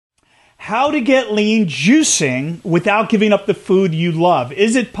How to get lean juicing without giving up the food you love.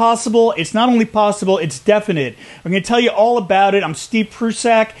 Is it possible? It's not only possible, it's definite. I'm going to tell you all about it. I'm Steve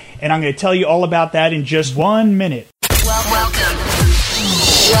Prusak, and I'm going to tell you all about that in just 1 minute. Welcome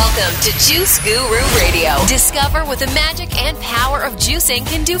to Juice Guru Radio. Discover what the magic and power of juicing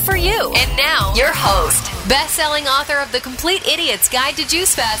can do for you. And now, your host, best-selling author of The Complete Idiot's Guide to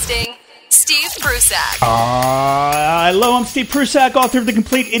Juice Fasting, Steve Prusak. Hello, I'm Steve Prusak, author of The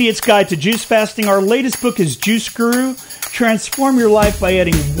Complete Idiot's Guide to Juice Fasting. Our latest book is Juice Guru. Transform your life by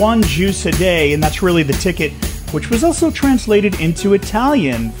adding one juice a day, and that's really the ticket, which was also translated into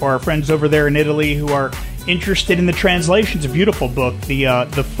Italian for our friends over there in Italy who are interested in the translation. It's a beautiful book,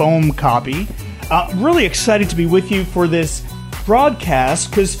 the foam copy. Really excited to be with you for this broadcast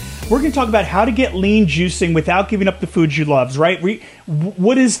because we're going to talk about how to get lean juicing without giving up the foods you love, right?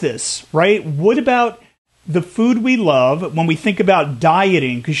 What is this, right? What about the food we love when we think about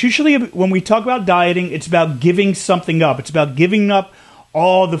dieting? Because usually when we talk about dieting, it's about giving something up. It's about giving up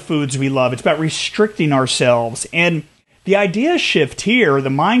all the foods we love. It's about restricting ourselves. And the idea shift here, the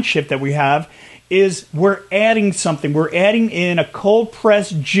mind shift that we have, is we're adding something. We're adding in a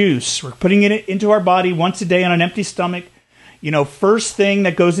cold-pressed juice. We're putting it into our body once a day on an empty stomach. You know, first thing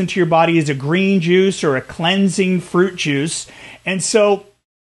that goes into your body is a green juice or a cleansing fruit juice. And so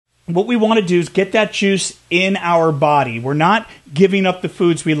what we want to do is get that juice in our body. We're not giving up the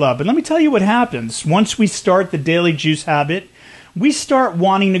foods we love. But let me tell you what happens. Once we start the daily juice habit, we start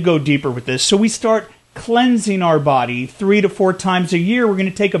wanting to go deeper with this. So we start cleansing our body 3 to 4 times a year. We're going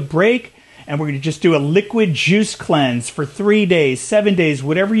to take a break and we're going to just do a liquid juice cleanse for 3 days, 7 days,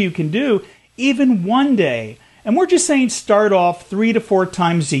 whatever you can do, even 1 day. And we're just saying start off 3 to 4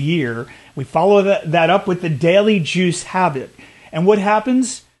 times a year. We follow that up with the daily juice habit. And what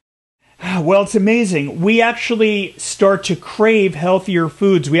happens? Well, it's amazing. We actually start to crave healthier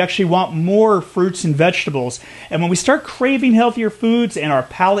foods. We actually want more fruits and vegetables. And when we start craving healthier foods and our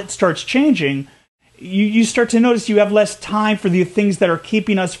palate starts changing, you start to notice you have less time for the things that are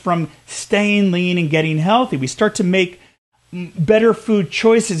keeping us from staying lean and getting healthy. We start to make better food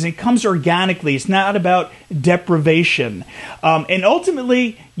choices. It comes organically. It's not about deprivation. And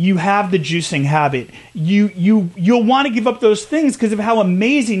ultimately, you have the juicing habit. You'll want to give up those things because of how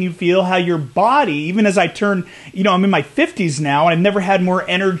amazing you feel, how your body, even as I turn, I'm in my 50s now, and I've never had more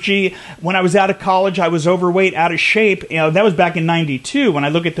energy. When I was out of college, I was overweight, out of shape. That was back in 92. When I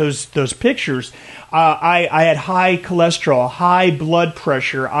look at those pictures, I had high cholesterol, high blood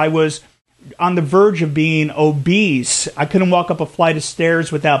pressure. I was on the verge of being obese. I couldn't walk up a flight of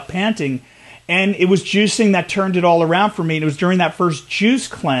stairs without panting. And it was juicing that turned it all around for me. And it was during that first juice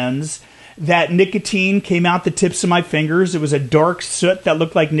cleanse that nicotine came out the tips of my fingers. It was a dark soot that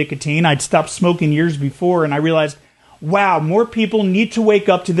looked like nicotine. I'd stopped smoking years before, and I realized, wow, more people need to wake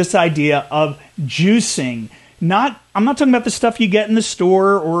up to this idea of juicing. I'm not talking about the stuff you get in the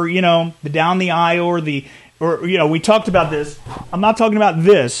store or, the down the aisle or we talked about this. I'm not talking about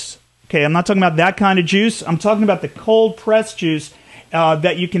this. Okay, I'm not talking about that kind of juice. I'm talking about the cold pressed juice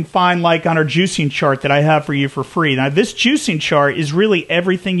that you can find like on our juicing chart that I have for you for free. Now, this juicing chart is really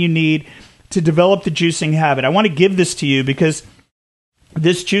everything you need to develop the juicing habit. I want to give this to you because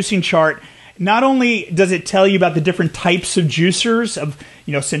this juicing chart, not only does it tell you about the different types of juicers of,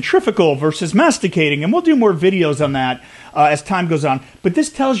 centrifugal versus masticating, and we'll do more videos on that as time goes on, but this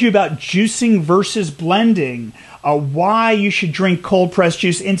tells you about juicing versus blending, why you should drink cold-pressed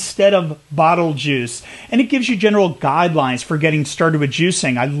juice instead of bottled juice. And it gives you general guidelines for getting started with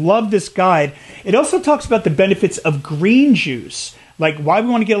juicing. I love this guide. It also talks about the benefits of green juice, like why we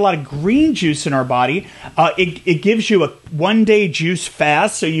want to get a lot of green juice in our body. It gives you a 1-day juice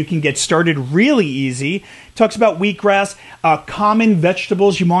fast so you can get started really easy. It talks about wheatgrass, common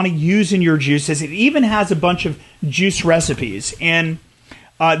vegetables you want to use in your juices. It even has a bunch of juice recipes. And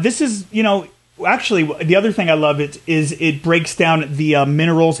this is, actually, the other thing I love is it breaks down the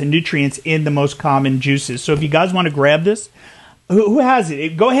minerals and nutrients in the most common juices. So if you guys want to grab this, who has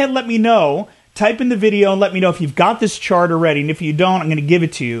it? Go ahead and let me know. Type in the video and let me know if you've got this chart already. And if you don't, I'm going to give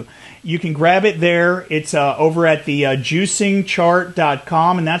it to you. You can grab it there. It's over at the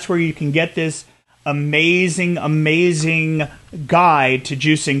juicingchart.com, and that's where you can get this amazing guide to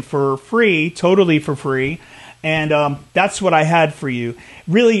juicing for free, totally for free. And that's what I had for you.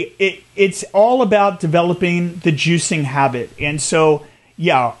 Really, it's all about developing the juicing habit. And so,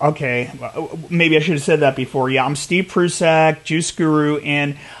 yeah, okay, maybe I should have said that before. Yeah, I'm Steve Prusak, Juice Guru,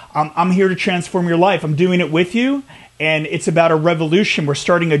 and I'm here to transform your life. I'm doing it with you. and it's about a revolution. We're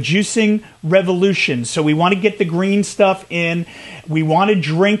starting a juicing revolution. So we want to get the green stuff in. We want to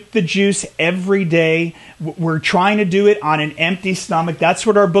drink the juice every day. We're trying to do it on an empty stomach. That's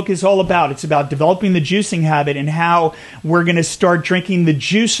what our book is all about. It's about developing the juicing habit and how we're going to start drinking the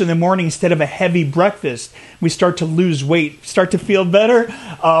juice in the morning instead of a heavy breakfast. We start to lose weight, start to feel better.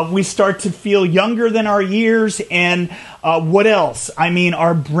 We start to feel younger than our years. And what else? I mean,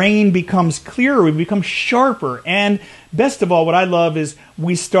 our brain becomes clearer. We become sharper. And best of all, what I love is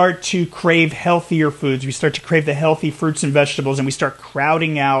we start to crave healthier foods. We start to crave the healthy fruits and vegetables, and we start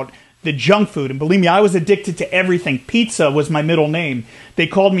crowding out the junk food. And believe me, I was addicted to everything. Pizza was my middle name. They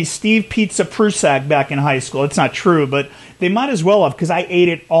called me Steve Pizza Prusak back in high school. It's not true, but they might as well have, because I ate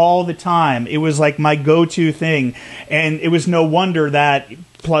it all the time. It was like my go-to thing. And it was no wonder that,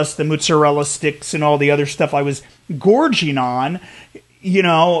 plus the mozzarella sticks and all the other stuff I was gorging on, you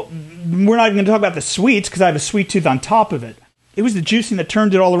know, we're not even going to talk about the sweets because I have a sweet tooth on top of it. It was the juicing that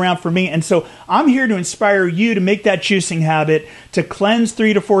turned it all around for me. And so I'm here to inspire you to make that juicing habit, to cleanse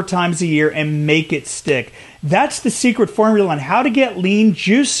 3 to 4 times a year and make it stick. That's the secret formula on how to get lean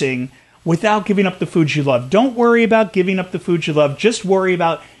juicing without giving up the foods you love. Don't worry about giving up the foods you love. Just worry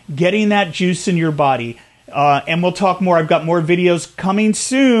about getting that juice in your body. And we'll talk more. I've got more videos coming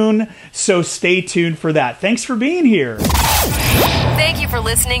soon, so stay tuned for that. Thanks for being here. Thank you for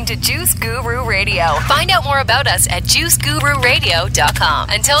listening to Juice Guru Radio. Find out more about us at juicegururadio.com.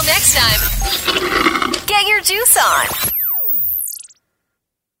 Until next time, get your juice on.